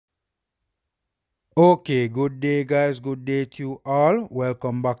Okay, good day, guys. Good day to you all.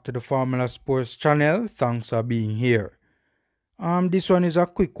 Welcome back to the Formula Sports channel. Thanks for being here. This one is a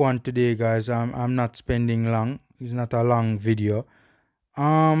quick one today, guys. I'm not spending long. It's not a long video.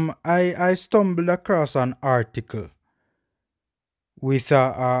 I stumbled across an article with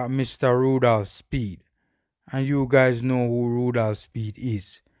Mr. Rudolph Speed, and you guys know who Rudolph Speed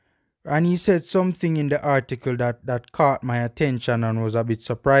is. And he said something in the article that caught my attention and was a bit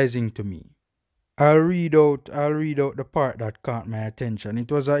surprising to me. I'll read out the part that caught my attention.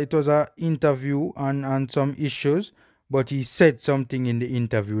 It was a interview on some issues, but he said something in the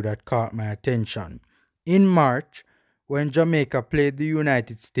interview that caught my attention. In March, when Jamaica played the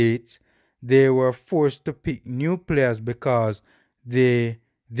United States, they were forced to pick new players because there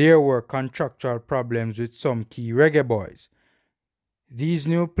were contractual problems with some key reggae boys. These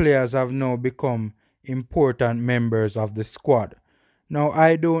new players have now become important members of the squad. Now,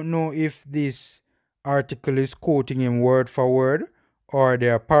 I don't know if this article is quoting him word for word or they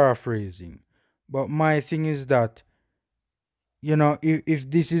are paraphrasing. But my thing is that, if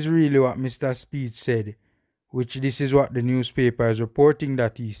this is really what Mr. Speed said, which this is what the newspaper is reporting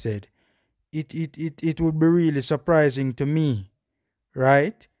that he said, it would be really surprising to me,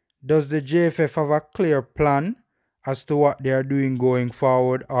 right? Does the JFF have a clear plan as to what they are doing going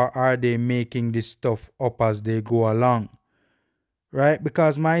forward, or are they making this stuff up as they go along? Right?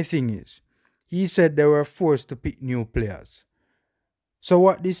 Because my thing is, he said they were forced to pick new players. So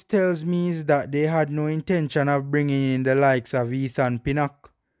what this tells me is that they had no intention of bringing in the likes of Ethan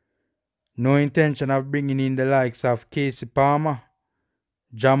Pinnock, no intention of bringing in the likes of Casey Palmer,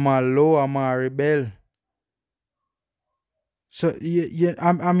 Jamal Lowe, Amari'iBell. So,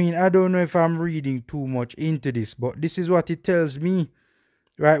 I mean, I don't know if I'm reading too much into this, but this is what it tells me,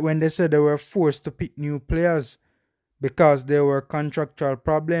 right? When they said they were forced to pick new players because there were contractual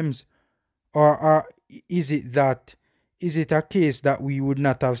problems, or is it a case that we would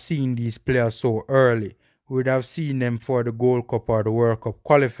not have seen these players so early? We would have seen them for the Gold Cup or the World Cup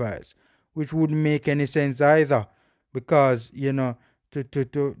qualifiers, which wouldn't make any sense either, because to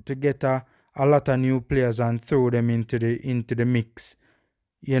get a lot of new players and throw them into the mix,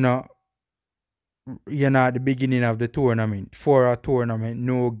 you know, at the beginning of the tournament, for a tournament,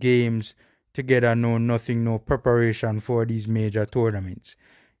 no games together, no nothing, no preparation for these major tournaments.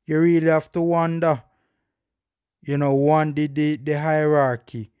 You really have to wonder, one, the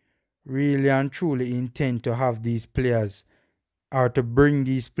hierarchy really and truly intend to have these players, or to bring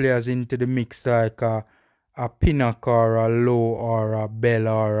these players into the mix, like a Pinnock or a Lowe or a Bell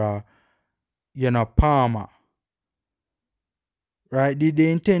or a Palmer, right? Did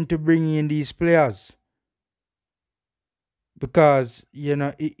they intend to bring in these players? Because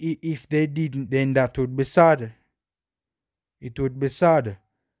if they didn't, then that would be sad. It would be sad.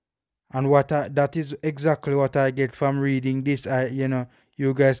 And that is exactly what I get from reading this.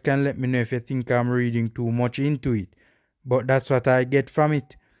 You guys can let me know if you think I'm reading too much into it, but that's what I get from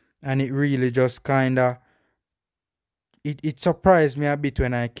it. And it really just kind of, it surprised me a bit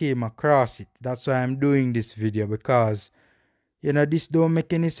when I came across it. That's why I'm doing this video, because this don't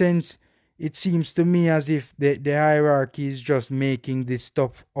make any sense. It seems to me as if the hierarchy is just making this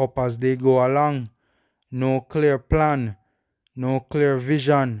stuff up as they go along. No clear plan, no clear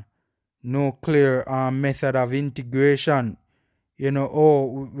vision, no clear method of integration. We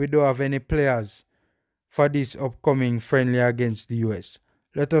don't have any players for this upcoming friendly against the US.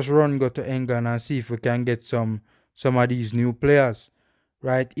 Let us go to England and see if we can get some of these new players,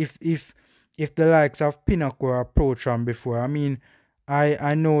 right? If the likes of Pinnock were approached from before, I mean,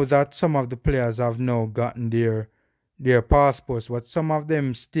 I know that some of the players have now gotten their passports, but some of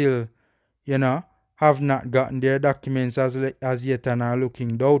them still, have not gotten their documents as yet and are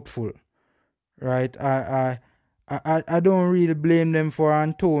looking doubtful, right? I don't really blame them for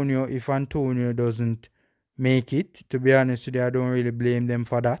Antonio if Antonio doesn't make it. To be honest with you, I don't really blame them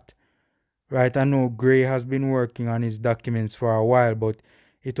for that, right? I know Gray has been working on his documents for a while, but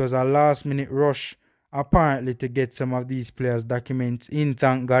it was a last-minute rush, apparently, to get some of these players' documents in.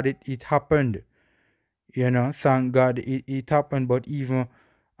 Thank God it happened. Thank God it happened. But even,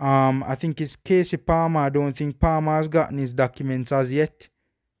 I think it's Casey Palmer. I don't think Palmer has gotten his documents as yet.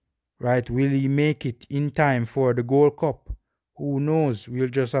 Right? Will he make it in time for the Gold Cup? Who knows? We'll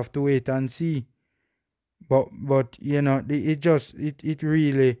just have to wait and see. But it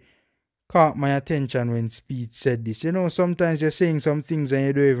really caught my attention when Speed said this. Sometimes you're saying some things and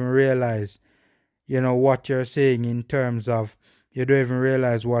you don't even realize, what you're saying, in terms of, you don't even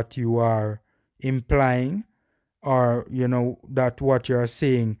realize what you are implying, or, that what you're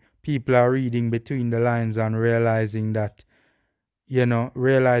saying, people are reading between the lines and realizing that,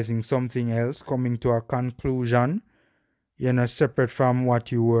 realizing something else, coming to a conclusion, separate from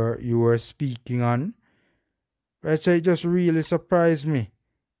what you were speaking on. Right, so it just really surprised me.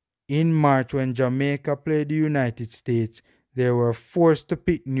 In March, when Jamaica played the United States, they were forced to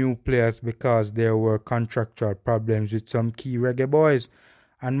pick new players because there were contractual problems with some key reggae boys.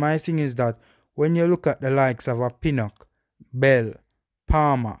 And my thing is that when you look at the likes of a Pinnock, Bell,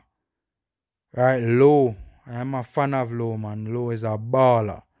 Palmer, right, Lowe, I'm a fan of Lowe, man. Lowe is a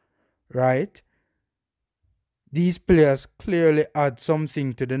baller, right? These players clearly add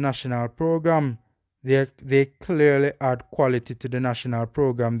something to the national program. They clearly add quality to the national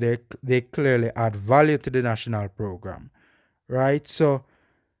program. They clearly add value to the national program, right? So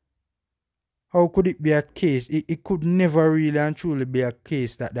how could it be a case? It could never really and truly be a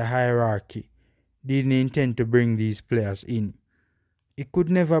case that the hierarchy didn't intend to bring these players in. It could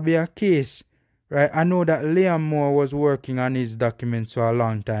never be a case, right? I know that Liam Moore was working on his documents for a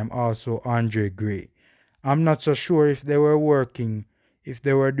long time, also Andre Gray. I'm not so sure if they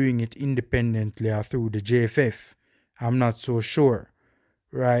were doing it independently or through the JFF. I'm not so sure,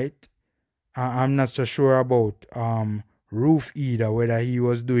 right? I'm not so sure about Roof either, whether he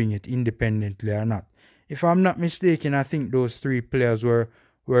was doing it independently or not. If I'm not mistaken, I think those three players were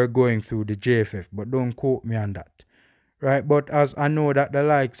going through the JFF, but don't quote me on that, right? But as I know that the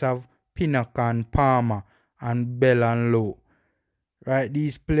likes of Pinnock and Palmer and Bell and Lowe, right,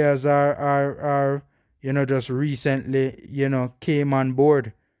 these players are just recently, came on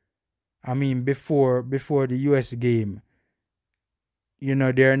board. I mean, before the US game,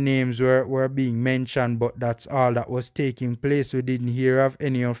 their names were being mentioned, but that's all that was taking place. We didn't hear of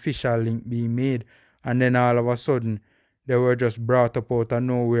any official link being made. And then all of a sudden, they were just brought up out of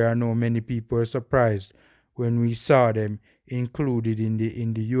nowhere. I know many people were surprised when we saw them included in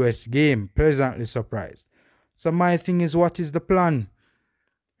the US game. Pleasantly surprised. So my thing is, what is the plan?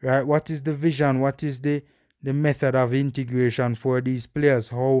 Right? What is the vision? What is the method of integration for these players?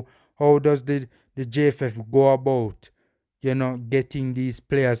 How does the JFF go about, getting these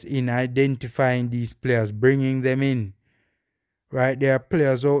players in, identifying these players, bringing them in? Right? There are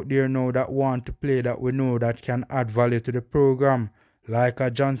players out there now that want to play, that we know that can add value to the program, like a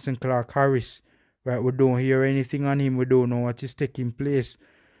Johnson Clark Harris. Right? We don't hear anything on him. We don't know what is taking place.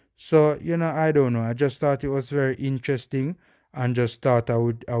 So, I don't know. I just thought it was very interesting, and just thought I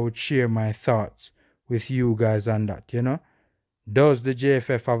would share my thoughts with you guys on that, Does the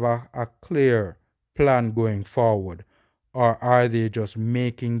JFF have a clear plan going forward, or are they just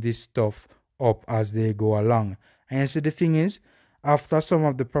making this stuff up as they go along? And so the thing is, after some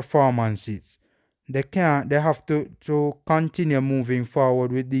of the performances, they have to continue moving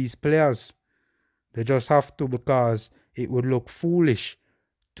forward with these players. They just have to, because it would look foolish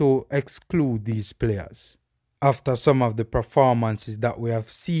to exclude these players after some of the performances that we have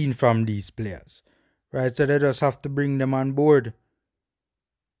seen from these players, right? So they just have to bring them on board.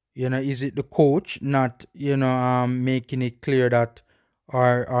 Is it the coach not, making it clear that,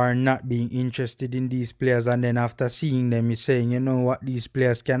 are not being interested in these players, and then after seeing them, he's saying, what, these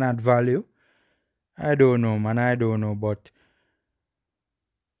players can add value? I don't know, man. I don't know, but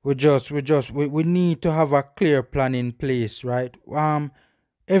we need to have a clear plan in place, right?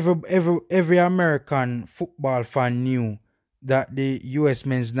 Every American football fan knew that the US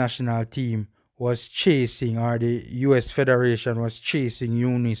men's national team was chasing, or the US Federation was chasing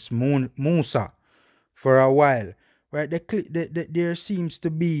Yunus Musa for a while, right? There seems to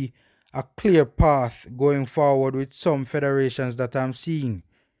be a clear path going forward with some federations that I'm seeing,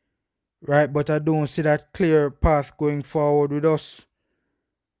 right? But I don't see that clear path going forward with us.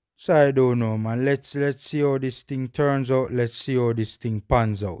 So I don't know, man. Let's see how this thing turns out. Let's see how this thing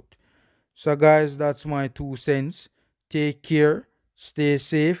pans out. So guys, that's my 2 cents. Take care, stay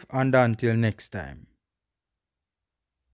safe, and until next time.